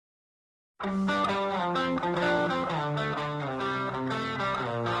Welcome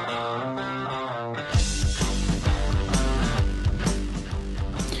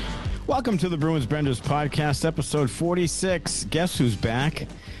to the Bruins Benders podcast, episode 46. Guess who's back?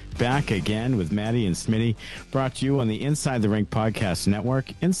 Back again with Maddie and Smitty, brought to you on the Inside the Rink podcast network.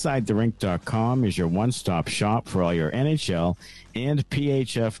 InsideTheRink.com is your one-stop shop for all your NHL and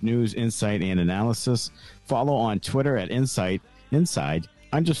PHF news, insight, and analysis. Follow on Twitter at inside_the_rink,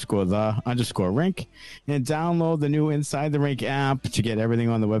 and download the new Inside the Rink app to get everything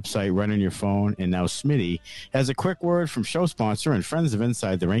on the website right on your phone. And now Smitty has a quick word from show sponsor and friends of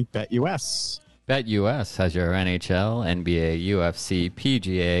Inside the Rink, BetUS. BetUS has your NHL, NBA, UFC,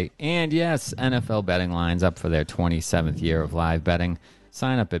 PGA, and yes, NFL betting lines up for their 27th year of live betting.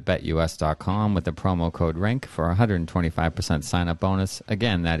 Sign up at BetUS.com with the promo code RINK for a 125% sign-up bonus.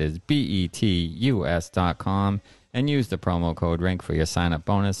 Again, that is BETUS.com, and use the promo code RINK for your sign-up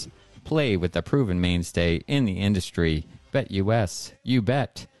bonus. Play with the proven mainstay in the industry. BetUS. You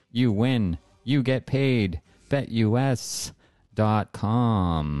bet. You win. You get paid. BetUS.com.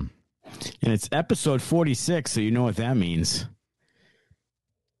 And it's episode 46, so you know what that means.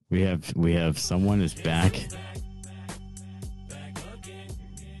 We have someone is back.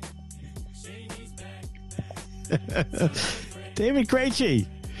 David Krejci.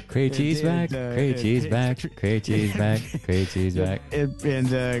 Krejci's back. Krejci's back. Krejci's back. Krejci's back. And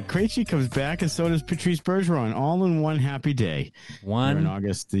Krejci comes back, and so does Patrice Bergeron, all in one happy day. On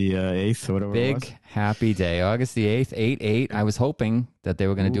August the 8th, whatever it was. Big happy day. August the 8th, 8-8. I was hoping that they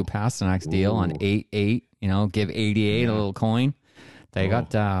were going to do Pasternak's deal on 8-8, give 88 a little coin. They got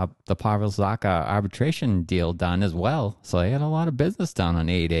the Pavel Zacha arbitration deal done as well, so they had a lot of business done on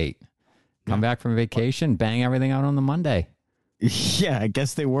 8-8. Come back from vacation, bang everything out on the Monday. Yeah, I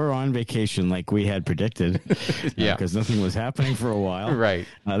guess they were on vacation like we had predicted. Yeah. Because nothing was happening for a while. Right.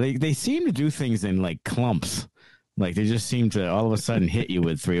 They seem to do things in like clumps. Like they just seem to all of a sudden hit you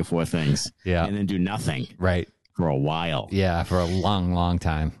with 3 or 4 things. Yeah. And then do nothing. Right. For a while. Yeah, for a long, long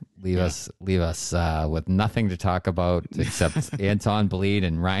time. Leave us with nothing to talk about except Anton Bleed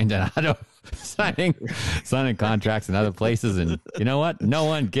and Ryan Donato signing contracts in other places. And you know what? No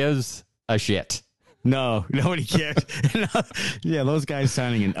one gives a shit. No, nobody cares. Yeah, those guys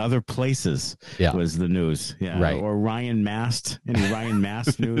signing in other places was the news. Yeah, right. Or Ryan Mast. Any Ryan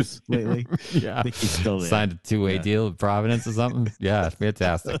Mast news lately? Yeah, I think he's still there. Signed a 2-way deal with Providence or something. Yeah,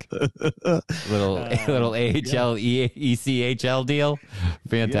 fantastic. little AHL ECHL deal.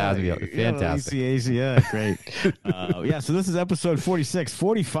 Fantastic. Fantastic. Great. So this is episode 46.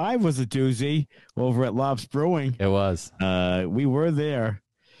 45 was a doozy over at Lobs Brewing. It was. We were there.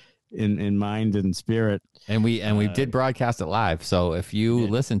 In mind and spirit, and we did broadcast it live. So if you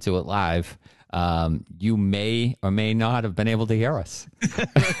listen to it live, you may or may not have been able to hear us.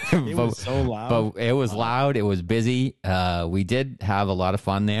 It was so loud, but it was loud. It was busy. We did have a lot of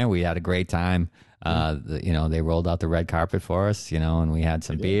fun there. We had a great time. They rolled out the red carpet for us. And we had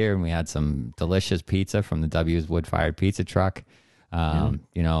some beer and we had some delicious pizza from the W's wood-fired pizza truck.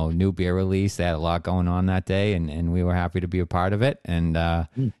 New beer release. They had a lot going on that day, and we were happy to be a part of it. And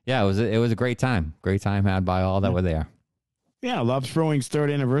it was a great time. Great time had by all that were there. Yeah, Lobs Brewing's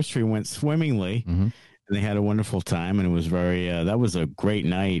 3rd anniversary went swimmingly, and they had a wonderful time. And it was that was a great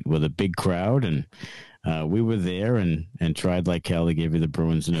night with a big crowd, and we were there and tried like hell to give you the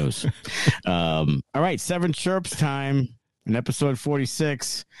Bruins news. All right, 7 chirps time. In episode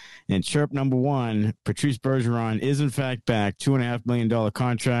 46, and chirp number 1, Patrice Bergeron is in fact back. $2.5 million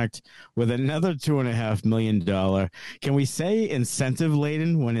contract with another $2.5 million. Can we say incentive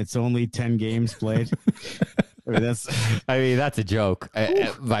laden when it's only 10 games played? That's a joke.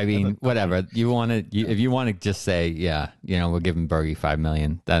 I mean, whatever you want to. If you want to just say, we're giving Bergie $5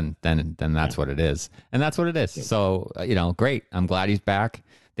 million, then that's what it is, and that's what it is. So great. I'm glad he's back.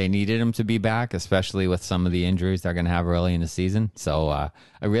 They needed him to be back, especially with some of the injuries they're going to have early in the season. So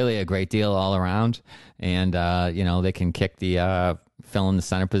really a great deal all around. And, they can kick the fill in the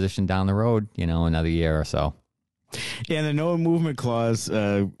center position down the road, another year or so. Yeah, the no movement clause.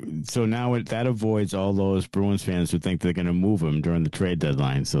 So now that avoids all those Bruins fans who think they're going to move him during the trade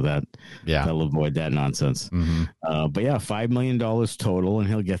deadline. So that'll avoid that nonsense. Mm-hmm. But $5 million total, and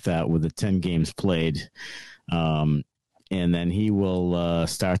he'll get that with the 10 games played. And then he will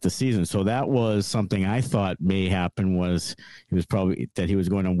start the season. So that was something I thought may happen was he was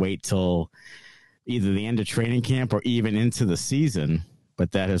going to wait till either the end of training camp or even into the season.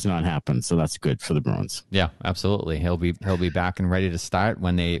 But that has not happened, so that's good for the Bruins. Yeah, absolutely. He'll be back and ready to start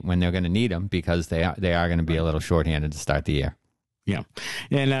when they're going to need him, because they are going to be a little shorthanded to start the year. Yeah.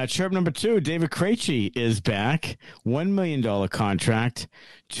 And chirp number 2, David Krejci is back. $1 million contract,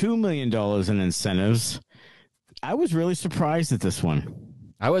 $2 million in incentives. I was really surprised at this one.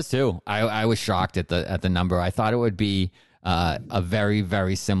 I was too. I was shocked at the number. I thought it would be a very,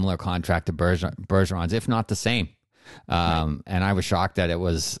 very similar contract to Bergeron's, if not the same. And I was shocked that it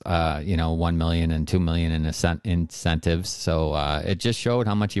was, 1 million and 2 million in incentives. So it just showed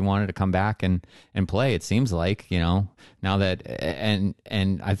how much he wanted to come back and play. It seems like, now that,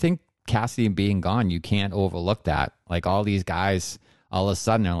 and I think Cassidy being gone, you can't overlook that. Like all these guys, all of a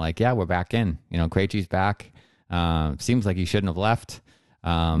sudden are like, yeah, we're back in. Krejci's back. Seems like he shouldn't have left.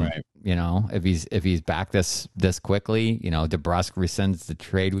 Right. If he's back this quickly, DeBrusk rescinds the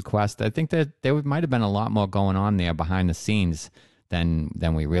trade request. I think that there might have been a lot more going on there behind the scenes than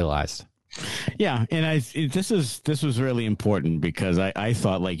we realized. Yeah, and this was really important because I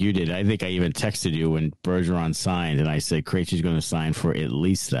thought like you did. I think I even texted you when Bergeron signed, and I said Krejci's going to sign for at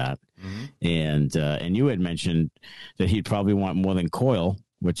least that. Mm-hmm. And you had mentioned that he'd probably want more than Coyle,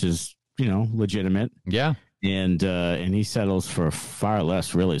 which is legitimate. Yeah. And he settles for far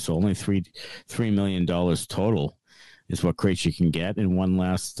less, really. So only $3 million total is what Krejci can get, and one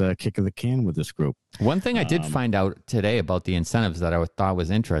last kick of the can with this group. One thing I did find out today about the incentives that I thought was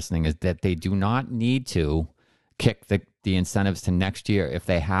interesting is that they do not need to kick the incentives to next year if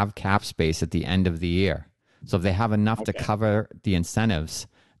they have cap space at the end of the year. So if they have enough to cover the incentives,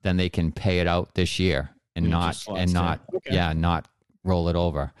 then they can pay it out this year and not roll it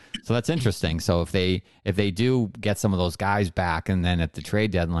over. So that's interesting. So if they do get some of those guys back, and then at the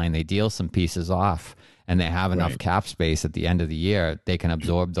trade deadline they deal some pieces off, and they have enough cap space at the end of the year, they can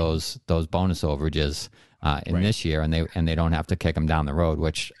absorb those bonus overages in this year, and they don't have to kick them down the road,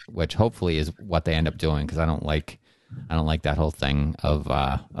 which hopefully is what they end up doing, because I don't like that whole thing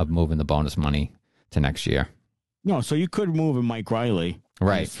of moving the bonus money to next year. No, so you could move a Mike Riley,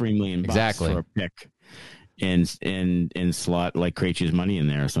 right? $3 million exactly for a pick. And slot like Krejci's money in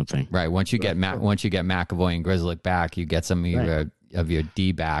there or something. Right. Once you get McAvoy and Grzelcyk back, you get some of your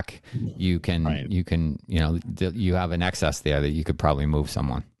D back. You can you have an excess there that you could probably move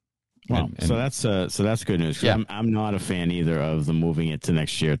someone. Well, so that's good news. Yeah. I'm not a fan either of the moving it to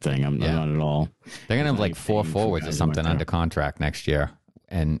next year thing. I'm not at all. They're gonna have like 4 forwards or something under contract next year,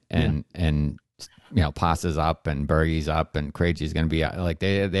 and Passes up and Bergey's up and Krejci's going to be like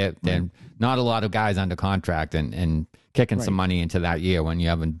they're not a lot of guys under contract, and kicking some money into that year when you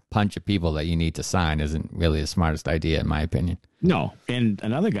have a bunch of people that you need to sign isn't really the smartest idea in my opinion. No, and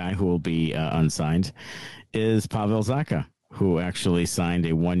another guy who will be unsigned is Pavel Zacha, who actually signed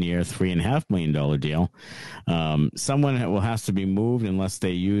a 1-year, $3.5 million deal. Someone will have to be moved unless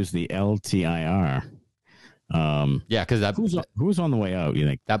they use the LTIR. Because who's on the way out? You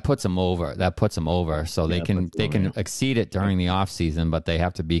think that puts them over? So they can exceed it during the off season, but they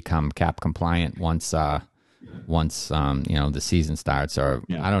have to become cap compliant once the season starts. Or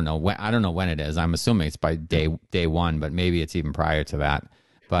I don't know when it is. I'm assuming it's by day one, but maybe it's even prior to that.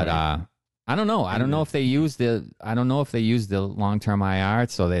 But I don't know. I don't know if they use the long term IR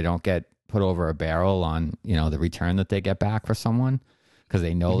so they don't get put over a barrel on the return that they get back for someone. Because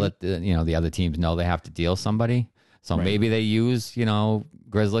they know that the other teams know they have to deal somebody, so maybe they use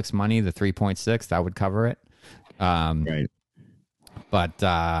Grzelcyk's money, the 3.6 that would cover it. But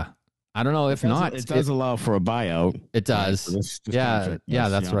I don't know if not. It does allow for a buyout. It does.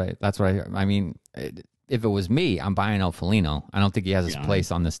 That's right. That's right. I mean, if it was me, I'm buying out Foligno. I don't think he has his place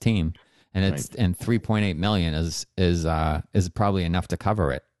on this team, and and 3.8 million is probably enough to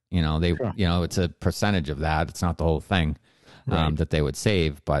cover it. It's a percentage of that. It's not the whole thing. That they would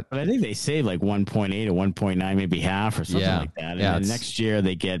save, but I think they save like 1.8 or 1.9, maybe half or something like that. And then next year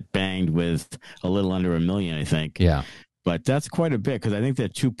they get banged with a little under $1 million, I think. Yeah, but that's quite a bit because I think they're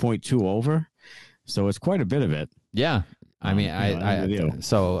 2.2 over, so it's quite a bit of it. Yeah, I mean,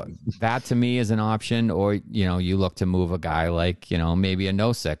 so that to me is an option, or you look to move a guy like maybe a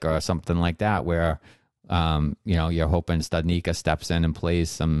Nosek or something like that, where you're hoping Studnicka steps in and plays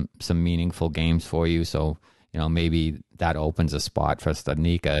some meaningful games for you. So. Maybe that opens a spot for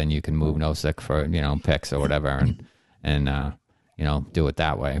Studnicka, and you can move Nosek for picks or whatever, and do it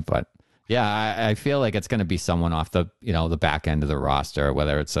that way. But I feel like it's going to be someone off the the back end of the roster,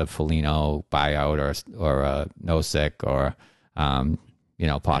 whether it's a Foligno buyout or a Nosek or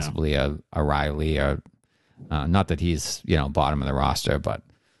possibly a Riley, or not that he's bottom of the roster, but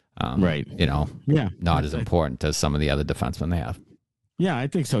not as important as some of the other defensemen they have. Yeah, I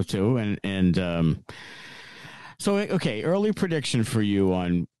think so too, and. So, okay, early prediction for you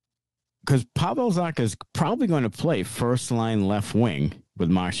on, because Pavel Zacha is probably going to play first line left wing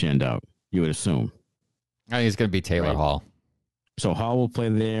with Marchand out, you would assume. I think it's going to be Taylor Hall. So Hall will play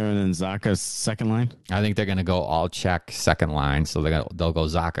there, and then Zaka's second line. I think they're going to go all check second line. So they'll go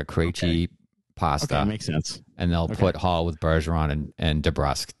Zaka, Krejci, Pasta. Okay, makes sense. And they'll put Hall with Bergeron and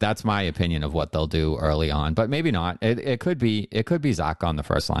DeBrusque. That's my opinion of what they'll do early on, but maybe not. It could be Zaka on the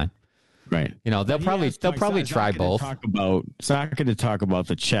first line. Right. You know, they'll probably try both. Zaka to talk about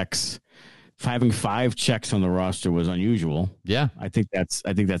the checks. Having 5 checks on the roster was unusual. Yeah, I think that's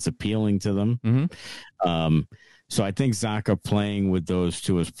appealing to them. Mm-hmm. So I think Zaka playing with those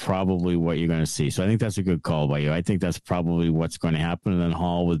two is probably what you're going to see. So I think that's a good call by you. I think that's probably what's going to happen. And then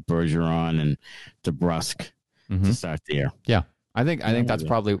Hall with Bergeron and DeBrusque to start the year. Yeah, I think that's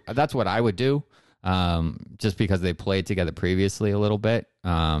that's what I would do. Just because they played together previously a little bit.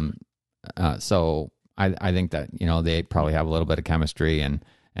 So I think that, you know, they probably have a little bit of chemistry and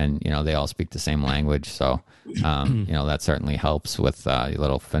you know, they all speak the same language. So, you know, that certainly helps with a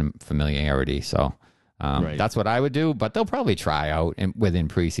little familiarity. So, that's what I would do, but they'll probably try out within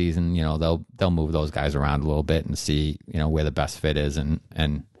preseason. You know, they'll move those guys around a little bit and see, you know, where the best fit is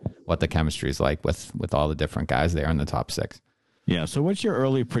and what the chemistry is like with all the different guys there in the top 6. Yeah. So what's your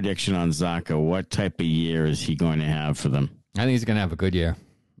early prediction on Zaka? What type of year is he going to have for them? I think he's going to have a good year.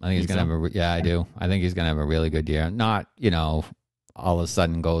 I think he's going to have I do. I think he's going to have a really good year. Not, you know, all of a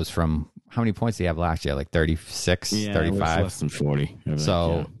sudden goes from, how many points did he have last year? Like 36, 35? It was less than 40.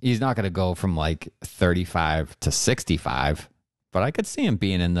 So he's not going to go from like 35 to 65, but I could see him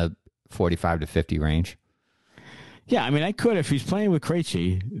being in the 45 to 50 range. Yeah, I mean, I could if he's playing with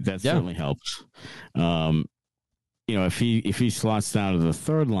Krejci. That certainly helps. You know, if he slots down to the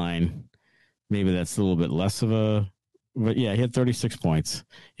third line, maybe that's a little bit less of a. But yeah, he had 36 points.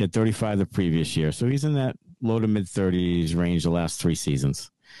 He had 35 the previous year, so he's in that low to mid 30s range the last 3 seasons.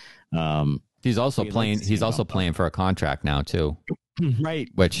 He's also playing. He's also playing for a contract now too, right?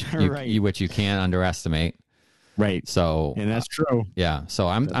 Which you can't underestimate. Right. So, and that's true. Yeah. So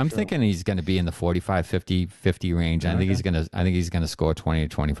I'm thinking he's going to be in the 45, 50 range. I think he's going to score 20 to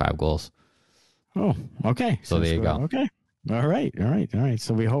 25 goals. Oh, okay. So there you go. Okay. All right.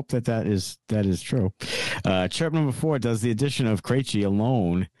 So we hope that is true. Chirp number 4, does the addition of Krejci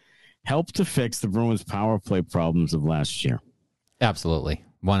alone help to fix the Bruins power play problems of last year? Absolutely.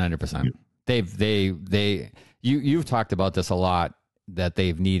 100%. You've talked about this a lot, that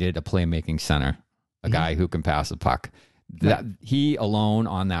they've needed a playmaking center, a guy who can pass the puck. That he alone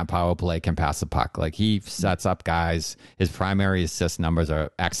on that power play can pass the puck. Like, he sets up guys. His primary assist numbers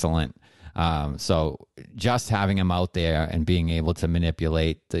are excellent. So just having him out there and being able to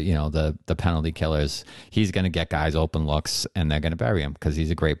manipulate the penalty killers, he's going to get guys open looks and they're going to bury him because he's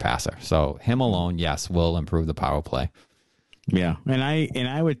a great passer. So him alone, yes, will improve the power play. Yeah, and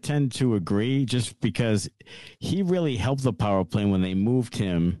I would tend to agree, just because he really helped the power play when they moved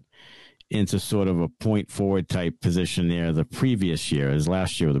him into sort of a point forward type position there the previous year, as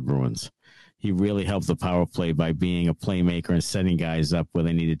last year with the Bruins. He really helped the power play by being a playmaker and setting guys up where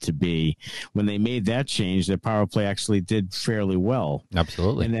they needed to be. When they made that change, their power play actually did fairly well.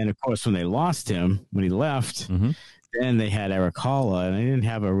 Absolutely. And then, of course, when they lost him, when he left, then they had Eric Haula, and they didn't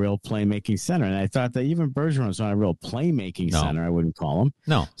have a real playmaking center. And I thought that even Bergeron's not a real playmaking center, I wouldn't call him.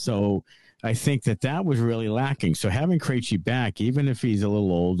 No. So I think that was really lacking. So having Krejci back, even if he's a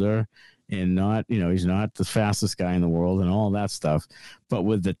little older and not, he's not the fastest guy in the world and all that stuff, but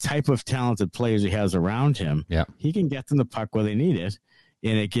with the type of talented players he has around him, he can get them the puck where they need it,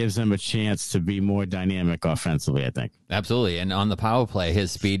 and it gives them a chance to be more dynamic offensively, I think. Absolutely. And on the power play,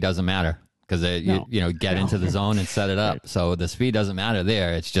 his speed doesn't matter because get into the zone and set it up. Right. So the speed doesn't matter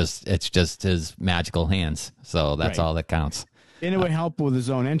there. It's just his magical hands. So that's all that counts. And it would help with the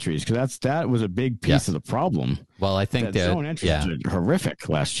zone entries, because that was a big piece of the problem. Well, I think that zone entries were horrific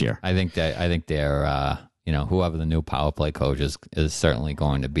last year. I think they're whoever the new power play coach is certainly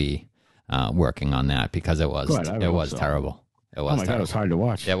going to be working on that, because it was terrible. It was. Oh my God, it was hard to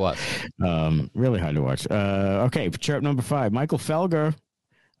watch. It was really hard to watch. Okay, chirp number 5. Michael Felger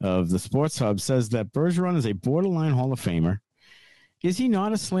of the Sports Hub says that Bergeron is a borderline Hall of Famer. Is he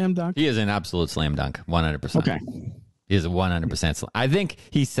not a slam dunk? He is an absolute slam dunk, 100%. Okay. He is a 100%. I think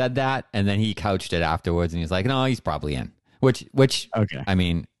he said that, and then he couched it afterwards, and he's like, "No, he's probably in." Which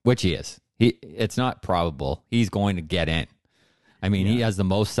he is. It's not probable. He's going to get in. I mean, he has the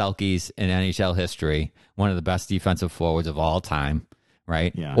most Selkies in NHL history. One of the best defensive forwards of all time,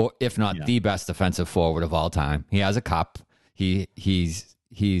 right? Yeah. Or if not the best defensive forward of all time. He has a cup. He's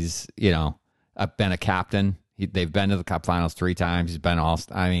been a captain. They've been to the Cup Finals 3 times. He's been all.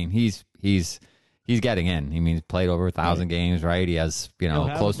 I mean, he's he's getting in. I mean, he's played over 1,000 games, right? He has, He'll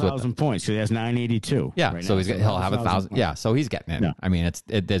have close to 1,000 points. So he has 982. Yeah, right so now. he'll have 1,000. Yeah, so he's getting in. Yeah. I mean,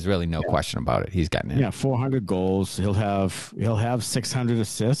 there's really no question about it. He's getting in. Yeah, 400 goals. He'll have 600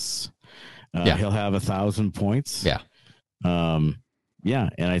 assists. He'll have 1,000 points. Yeah. Yeah,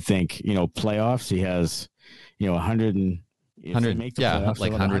 and I think playoffs. He has 100 and 100. Make the Yeah, playoffs,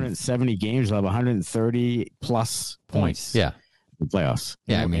 like 170 games. He'll have 130 plus points. Yeah. In playoffs.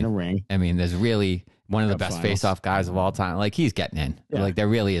 Yeah, in a ring. I mean, there's really one of the best Finals. face-off guys of all time. Like, he's getting in. Yeah. Like, there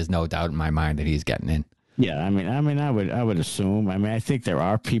really is no doubt in my mind that he's getting in. Yeah, I would assume. I think there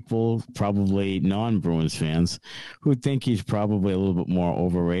are people, probably non-Bruins fans, who think he's probably a little bit more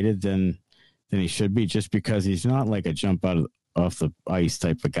overrated than he should be, just because he's not like a jump off the ice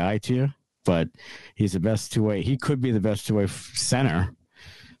type of guy to you. But he's the best two-way. He could be the best two-way center,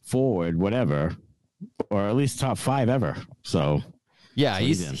 forward, whatever, or at least top 5 ever. So yeah,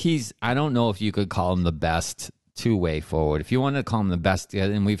 he's. I don't know if you could call him the best two-way forward. If you want to call him the best,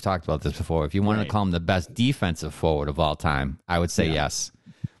 and we've talked about this before, if you want to call him the best defensive forward of all time, I would say yes.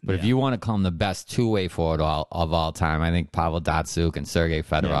 But if you want to call him the best two-way forward of all time, I think Pavel Datsyuk and Sergei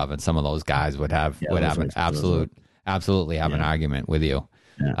Fedorov and some of those guys would have an absolutely have an argument with you.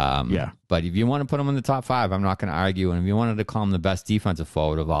 But if you want to put him in the top 5, I'm not going to argue. And if you wanted to call him the best defensive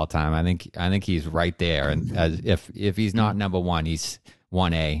forward of all time, I think he's right there. And if he's not number 1, he's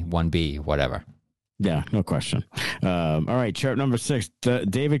 1A, 1B, whatever. Yeah, no question. All right, chart number 6.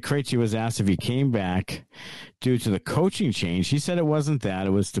 David Krejci was asked if he came back due to the coaching change. He said it wasn't that.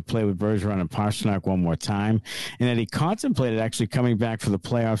 It was to play with Bergeron and Pastrnak one more time, and that he contemplated actually coming back for the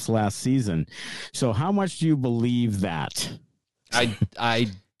playoffs last season. So how much do you believe that?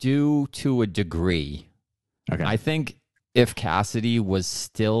 I do, to a degree. Okay. I think if Cassidy was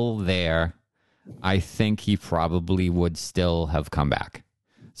still there, I think he probably would still have come back.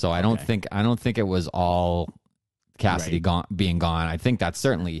 So I don't think it was all Cassidy being gone. I think that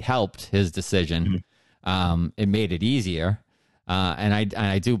certainly helped his decision. Mm-hmm. It made it easier. And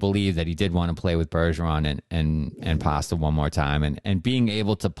I do believe that he did want to play with Bergeron and Pasta one more time, and being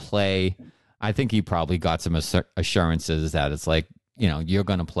able to play. I think he probably got some assurances that it's like, you're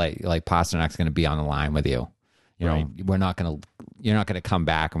going to play, like Pasternak's going to be on the line with you. You're not going to come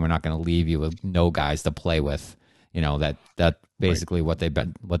back, and we're not going to leave you with no guys to play with. That basically what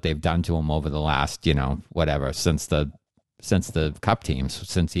they've done to him over the last, since the Cup teams,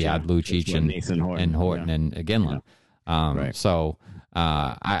 since he had Lucic and Horton and Ginla. So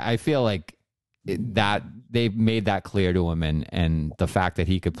I feel like that they've made that clear to him, and the fact that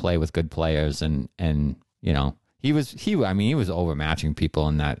he could play with good players, and he was overmatching people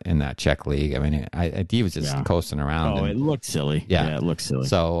in that Czech league. I mean, he was just coasting around. Oh, it looked silly. Yeah, it looked silly.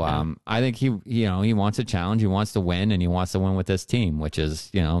 So I think he wants a challenge. He wants to win, and he wants to win with this team, which is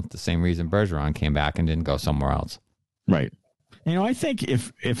the same reason Bergeron came back and didn't go somewhere else. Right. I think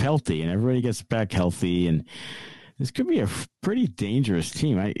if healthy and everybody gets back healthy, and this could be a pretty dangerous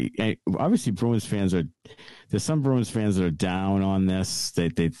team. I obviously there's some Bruins fans that are down on this. They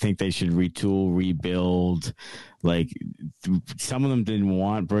think they should retool, rebuild. Like, some of them didn't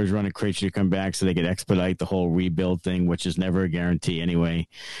want Bergeron and Krejci to come back so they could expedite the whole rebuild thing, which is never a guarantee anyway.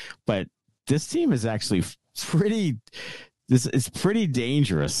 But this team is actually it's pretty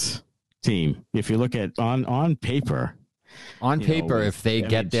dangerous team if you look at on paper. On paper, if they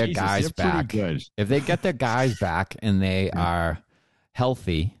get their guys back, if they get their guys back and they are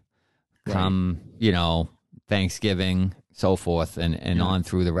healthy, come Thanksgiving, so forth, and on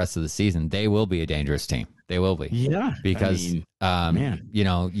through the rest of the season, they will be a dangerous team. They will be. Yeah. Because, you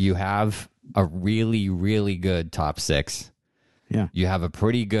have a really, really good top 6. Yeah. You have a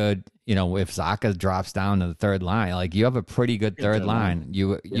pretty good, if Zacha drops down to the third line, like, you have a pretty good third line.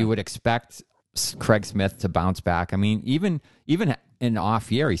 You would expect Craig Smith to bounce back. I mean, even in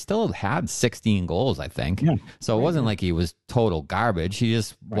off year, he still had 16 goals, I think. Yeah. So it wasn't like he was total garbage. He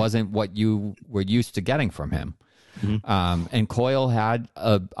just wasn't what you were used to getting from him. Mm-hmm. And Coyle had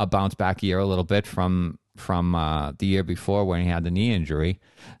a bounce back year a little bit from the year before when he had the knee injury.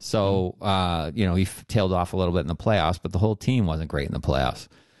 So, he tailed off a little bit in the playoffs, but the whole team wasn't great in the playoffs.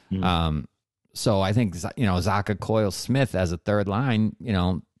 Mm-hmm. So I think, Zacha, Coyle, Smith as a third line,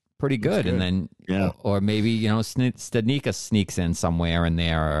 pretty good. And then, or maybe, Stadnicka sneaks in somewhere in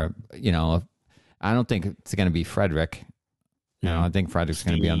there, or, I don't think it's going to be Frederick. I think Frederick's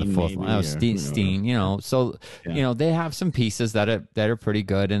going to be on the fourth line. Oh, Steen, so, they have some pieces that are pretty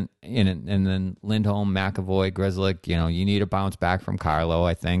good. And then Lindholm, McAvoy, Grzelcyk, you need a bounce back from Carlo,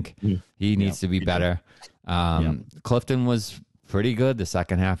 I think. He needs to be better. Clifton was pretty good the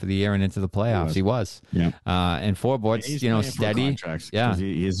second half of the year and into the playoffs. He was. Yeah. And Forbort's, He's you know, playing for steady. contracts, Yeah. 'cause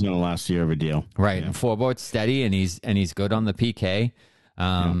he's in the last year of a deal. Right. Yeah. And Forbort's steady, and he's good on the PK.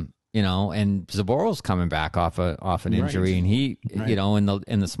 You know, and Zaboral's coming back off an injury, and he, you know, in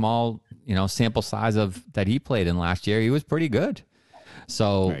the small, you know, sample size of that he played in last year, he was pretty good.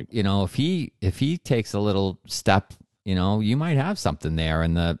 So, you know, if he takes a little step, you know, you might have something there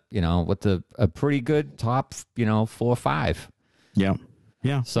in the, you know, with a pretty good top, you know, 4 or 5. Yeah.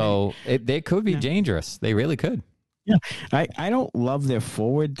 Yeah. So they could be dangerous. They really could. Yeah. I don't love their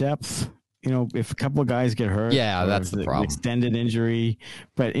forward depth. You know, if a couple of guys get hurt, that's the problem. Extended injury,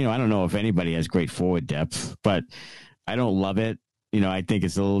 but you know, I don't know if anybody has great forward depth, but I don't love it. You know, I think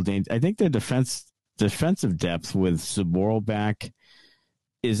it's a little dangerous. I think their defensive depth with Zaboral back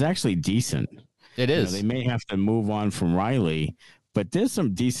is actually decent. It is. You know, they may have to move on from Riley, but there's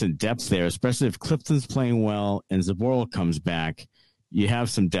some decent depth there, especially if Clifton's playing well and Zaboral comes back. You have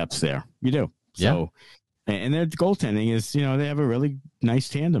some depth there. You do. So, and their goaltending is, you know, they have a really nice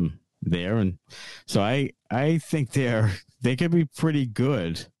tandem there, and so I think they could be pretty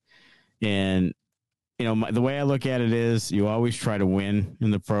good. And you know, the way I look at it is, you always try to win in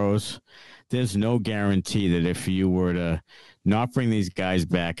the pros. There's no guarantee that if you were to not bring these guys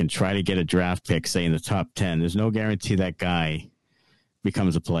back and try to get a draft pick, say in the top 10, there's no guarantee that guy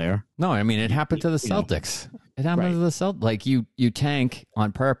becomes a player. No, I mean, it happened to the Celtics. It happened to the Celtics. Like you tank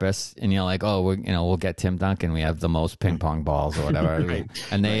on purpose, and you're like, oh, we'll get Tim Duncan. We have the most ping pong balls or whatever,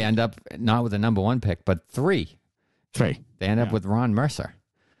 and they end up not with the number 1 pick, but 3. They end up with Ron Mercer.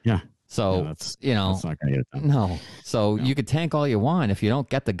 Yeah. So you know, that's not gonna get it done. No. So you could tank all you want. If you don't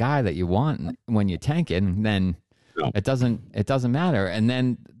get the guy that you want when you tank it, then it doesn't matter. And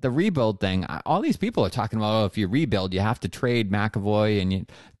then the rebuild thing, all these people are talking about, if you rebuild, you have to trade McAvoy, and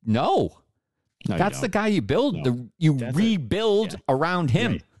that's the guy you build. You rebuild around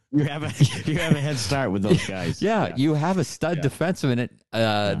him. Right. You have a head start with those guys. You have a stud defenseman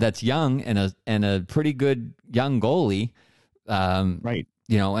that's young and a pretty good young goalie. Right.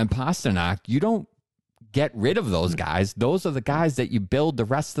 You know, and Pasternak, you don't get rid of those guys. Those are the guys that you build the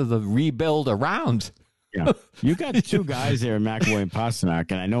rest of the rebuild around. Yeah, you got 2 guys there, McAvoy and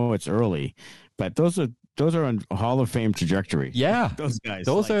Pasternak, and I know it's early, but those are on Hall of Fame trajectory. Yeah, those guys.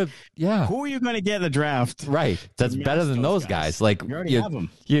 Those are Who are you going to get in the draft? Right, that's better than those guys. Like you already have them.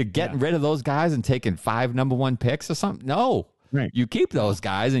 You're getting rid of those guys and taking 5 number 1 picks or something. No, you keep those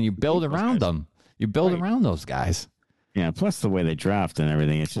guys and you build around them. You build around those guys. Yeah, plus the way they draft and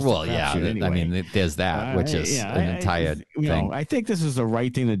everything. It's just anyway. I mean, there's that, which is an entire thing. I think this is the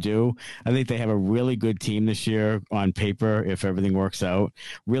right thing to do. I think they have a really good team this year on paper, if everything works out.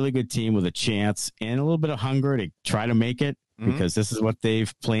 Really good team with a chance and a little bit of hunger to try to make it, because this is what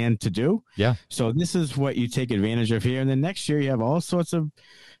they've planned to do. Yeah. So this is what you take advantage of here. And then next year you have all sorts of,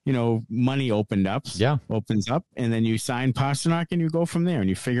 you know, money opens up, and then you sign Pasternak and you go from there and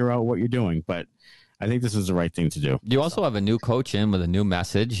you figure out what you're doing. But I think this is the right thing to do. You also have a new coach in with a new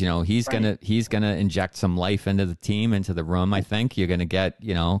message. You know, he's gonna inject some life into the team, into the room. I think you're gonna get,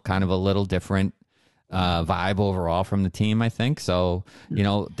 you know, kind of a little different vibe overall from the team. I think so. You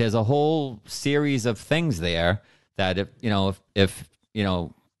know, there's a whole series of things there that if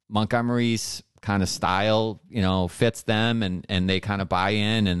Montgomery's kind of style, you know, fits them and they kind of buy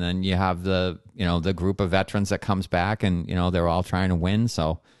in, and then you have the group of veterans that comes back, and you know they're all trying to win.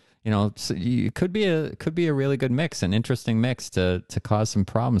 So. You know, it could be a really good mix, an interesting mix to cause some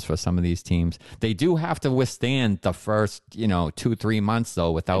problems for some of these teams. They do have to withstand the first, 2-3 months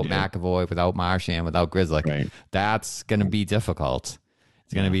though, without McAvoy, without Marchand, without Grzelcyk. Right. That's going to be difficult.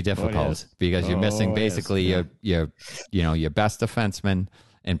 It's going to be difficult because you're missing basically your best defenseman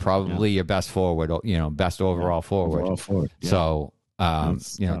and probably your best forward, best overall forward. Yeah. So,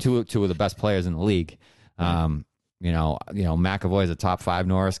 two of the best players in the league. McAvoy is a top 5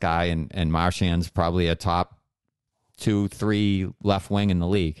 Norris guy, and Marchand's probably a top 2-3 left wing in the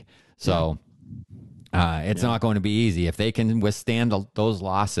league. So it's not going to be easy. If they can withstand those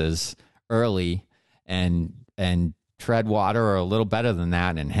losses early and tread water or a little better than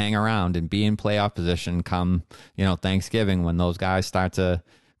that and hang around and be in playoff position come, Thanksgiving when those guys start to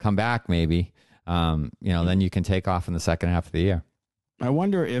come back maybe, then you can take off in the second half of the year. I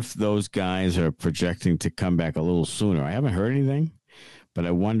wonder if those guys are projecting to come back a little sooner. I haven't heard anything, but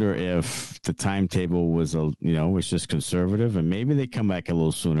I wonder if the timetable was just conservative, and maybe they come back a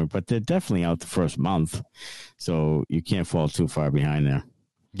little sooner. But they're definitely out the first month, so you can't fall too far behind there.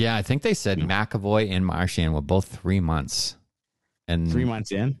 Yeah, I think they said McAvoy and Marchand were both 3 months, and 3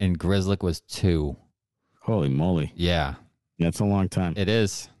 months in, and Grzelcyk was 2. Holy moly! Yeah, that's a long time. It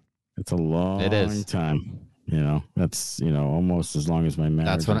is. It's a long time. That's almost as long as my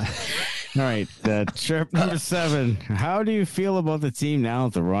marriage. That's what. All right, chirp number 7. How do you feel about the team now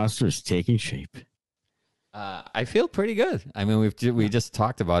that the roster is taking shape? I feel pretty good. I mean, we just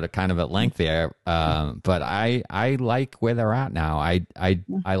talked about it kind of at length there, but I like where they're at now. I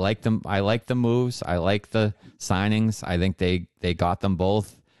like them. I like the moves. I like the signings. I think they got them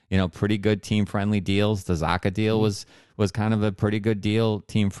both. Pretty good team friendly deals. The Zaka deal was kind of a pretty good deal,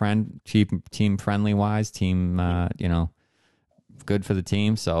 team friendly wise. Good for the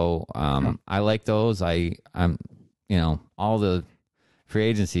team. So I like those. I'm all the free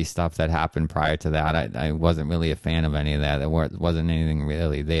agency stuff that happened prior to that, I wasn't really a fan of any of that. There wasn't anything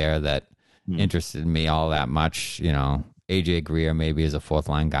really there that interested me all that much. AJ Greer maybe is a fourth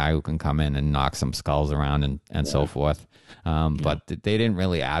line guy who can come in and knock some skulls around and so forth. But they didn't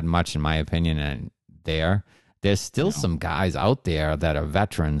really add much, in my opinion. And there's still some guys out there that are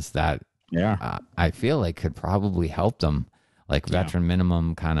veterans that I feel like could probably help them, like veteran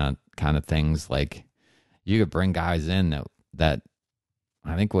minimum kind of things. Like you could bring guys in that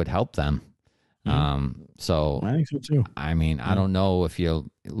I think would help them. So I think so too. I mean, I don't know if you're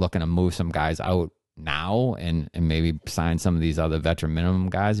looking to move some guys out now and maybe sign some of these other veteran minimum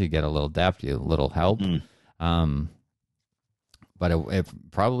guys. You get a little depth, a little help. But it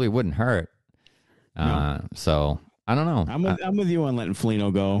probably wouldn't hurt. So I don't know. I'm with you on letting Foligno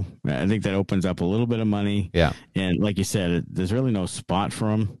go. I think that opens up a little bit of money. Yeah. And like you said, there's really no spot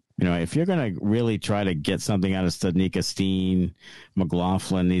for him. If you're going to really try to get something out of Studnicka, Steen,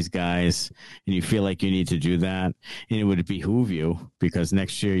 McLaughlin, these guys, and you feel like you need to do that, and it would behoove you because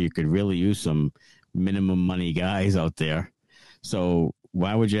next year you could really use some minimum money guys out there. So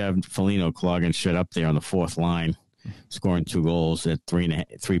why would you have Foligno clogging shit up there on the fourth line, scoring 2 goals at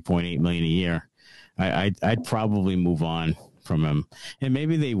 $3.8 million a year? I'd probably move on from him, and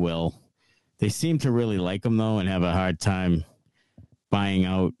maybe they will. They seem to really like him though, and have a hard time buying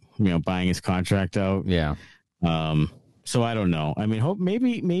his contract out. Yeah. So I don't know. I mean,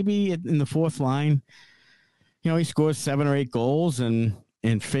 maybe in the fourth line, he scores 7 or 8 goals and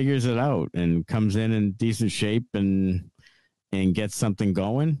figures it out and comes in decent shape and gets something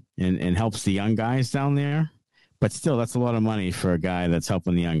going and helps the young guys down there. But still, that's a lot of money for a guy that's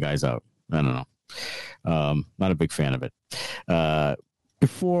helping the young guys out. I don't know. Not a big fan of it.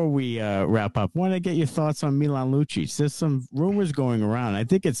 Before we wrap up, I want to get your thoughts on Milan Lucic. There's some rumors going around. I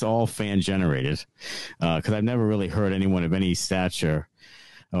think it's all fan-generated because I've never really heard anyone of any stature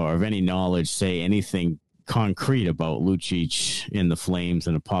or of any knowledge say anything concrete about Lucic in the Flames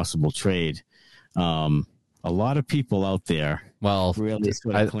and a possible trade. A lot of people out there really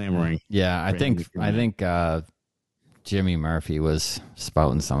sort of clamoring. Yeah, I think Jimmy Murphy was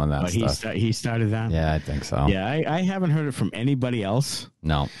spouting some of that stuff. He started that? Yeah, I think so. Yeah, I haven't heard it from anybody else.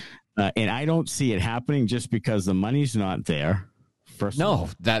 No. And I don't see it happening just because the money's not there.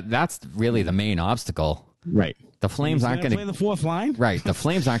 That's really the main obstacle. Right. The Flames aren't going to play the fourth line. Right. The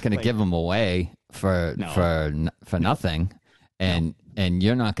Flames aren't going to give him away for nothing, and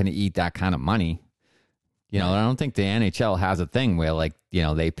you're not going to eat that kind of money. I don't think the NHL has a thing where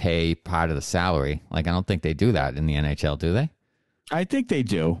they pay part of the salary. I don't think they do that in the NHL, do they? I think they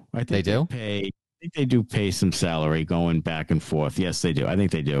do. I think they do. I think they do pay some salary going back and forth. Yes, they do. I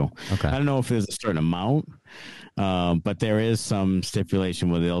think they do. Okay. I don't know if there's a certain amount, but there is some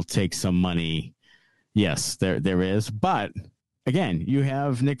stipulation where they'll take some money. Yes, there is. But again, you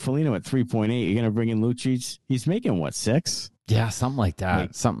have Nick Foligno at 3.8. You're going to bring in Lucic. He's making what, 6? Yeah, something like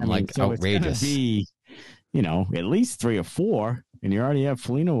that. So It's outrageous. going to be, at least 3 or 4, and you already have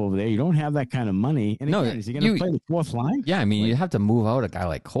Foligno over there. You don't have that kind of money. And again, is he going to play the fourth line? Yeah, I mean, you have to move out a guy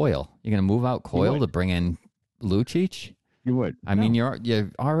like Coyle. You're going to move out Coyle to bring in Lucic? You would. I mean,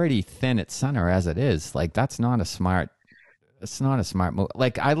 you're already thin at center as it is. That's not a smart. It's not a smart move.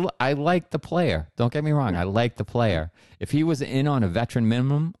 I like the player. Don't get me wrong. I like the player. If he was in on a veteran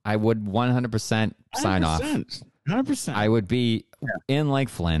minimum, I would 100% sign off. 100%. I would be in like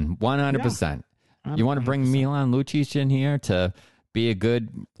Flynn. 100%. You want to bring Milan Lucic in here to be a good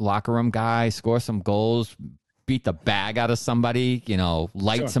locker room guy, score some goals, beat the bag out of somebody,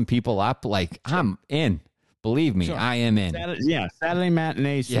 light some people up. I'm in. Believe me, I am in. Saturday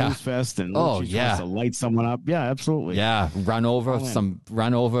matinee, Snooze Fest, and Lucic wants to light someone up. Yeah, absolutely. Yeah, run over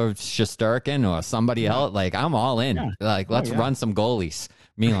Shesterkin or somebody else. I'm all in. Yeah. Let's run some goalies.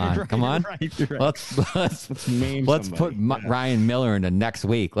 Milan, right, come on. Right. Let's put Ryan Miller into next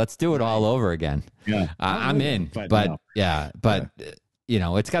week. Let's do it all over again. Yeah, I'm in. But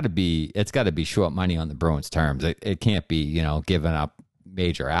it's got to be short money on the Bruins' terms. It can't be giving up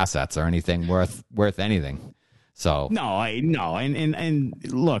major assets or anything worth anything. So no, and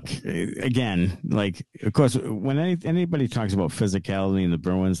look again. Like, of course, when anybody talks about physicality in the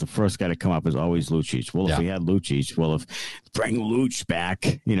Bruins, the first guy to come up is always Lucic. Well, if we had Lucic, bring Luch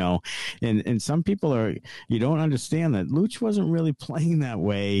back, and some people you don't understand that Luch wasn't really playing that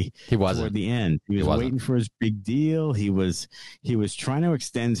way. He wasn't toward the end. He was waiting for his big deal. He was trying to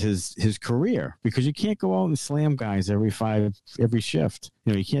extend his career, because you can't go out and slam guys every shift.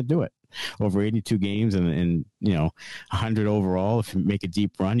 You can't do it. Over 82 games and 100 overall. If you make a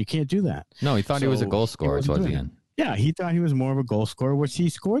deep run, you can't do that. No, he thought he was a goal scorer towards the end. Yeah, he thought he was more of a goal scorer, which he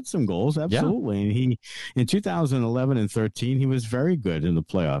scored some goals, absolutely. Yeah. And in 2011 and 13, he was very good in the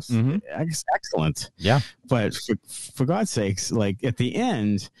playoffs. Mm-hmm. Excellent. Yeah. But for God's sakes, like at the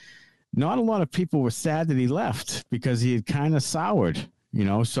end, not a lot of people were sad that he left, because he had kind of soured,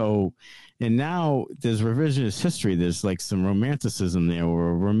 so. And now there's revisionist history. There's like some romanticism there.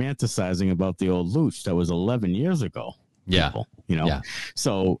 We're romanticizing about the old Luch that was 11 years ago. Yeah. People, Yeah.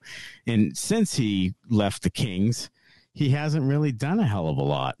 So, and since he left the Kings, he hasn't really done a hell of a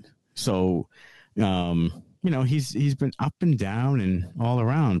lot. So, he's been up and down and all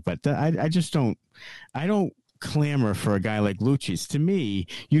around. But I don't clamor for a guy like Lucic. To me,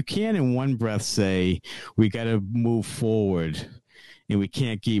 you can't in one breath say we got to move forward and we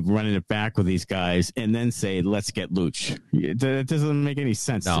can't keep running it back with these guys, and then say, let's get Luch. That doesn't make any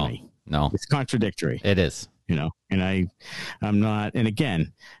sense to me. No. It's contradictory. It is. And I'm not, and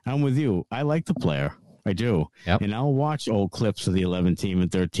again, I'm with you. I like the player. I do. Yep. And I'll watch old clips of the 11 team and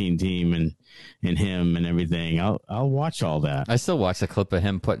 13 team and him and everything. I'll watch all that. I still watch a clip of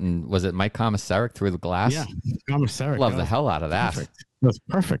him putting, was it Mike Komisarek through the glass? Yeah. Komisarek. Love the hell out of that. Perfect. That's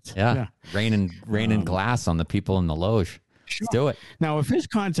perfect. Yeah. Raining glass on the people in the loge. Sure. Let's do it. Now, if his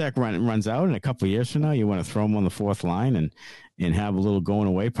contract runs out in a couple of years from now, you want to throw him on the fourth line and have a little going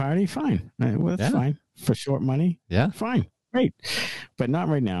away party, fine. Well, that's fine. For short money, fine, great. But not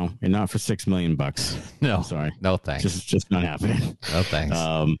right now, and not for $6 million. No, I'm sorry. No thanks. Just not happening. No thanks.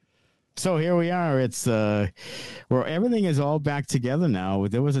 So here we are. It's where everything is all back together now.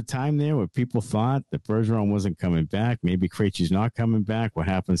 There was a time there where people thought that Bergeron wasn't coming back. Maybe Krejci's not coming back. What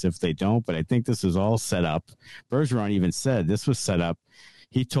happens if they don't? But I think this is all set up. Bergeron even said this was set up.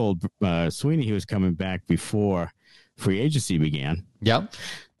 He told Sweeney he was coming back before free agency began. Yep.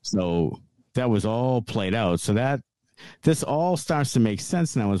 So that was all played out. So this all starts to make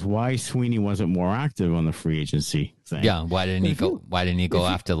sense now, is why Sweeney wasn't more active on the free agency thing. Yeah, why didn't he go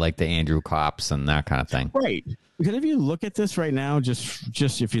after like the Andrew Cops and that kind of thing? Right. Because if you look at this right now,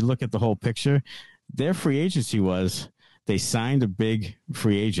 just if you look at the whole picture, their free agency was they signed a big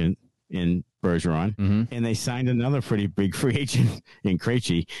free agent in Bergeron, and they signed another pretty big free agent in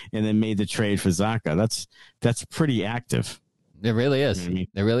Krejci, and then made the trade for Zacha. That's pretty active. It really is. It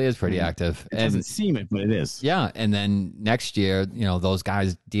really is pretty active. It doesn't seem it, but it is. Yeah, and then next year, those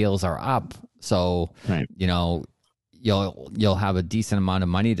guys' deals are up, so you'll have a decent amount of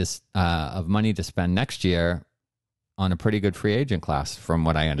money to spend next year on a pretty good free agent class, from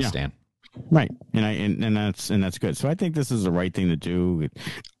what I understand. Yeah. Right, and that's good. So I think this is the right thing to do.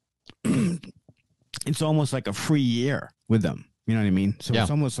 It's almost like a free year with them. You know what I mean? So it's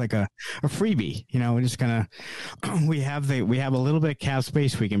almost like a freebie. We're just gonna we have a little bit of cap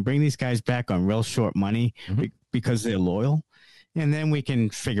space. We can bring these guys back on real short money because they're loyal, and then we can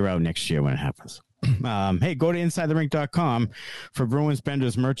figure out next year when it happens. Hey, go to InsideTheRink.com for Bruins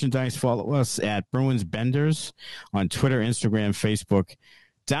Benders merchandise. Follow us at Bruins Benders on Twitter, Instagram, Facebook.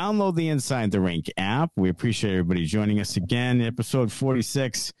 Download the Inside the Rink app. We appreciate everybody joining us again. Episode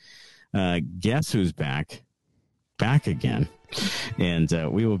 46. Guess who's back? Back again. And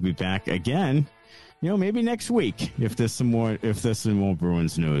we will be back again, maybe next week if there's some more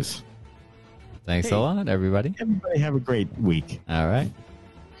Bruins news. Thanks a lot, everybody. Everybody have a great week. All right.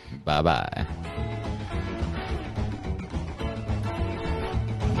 Bye-bye.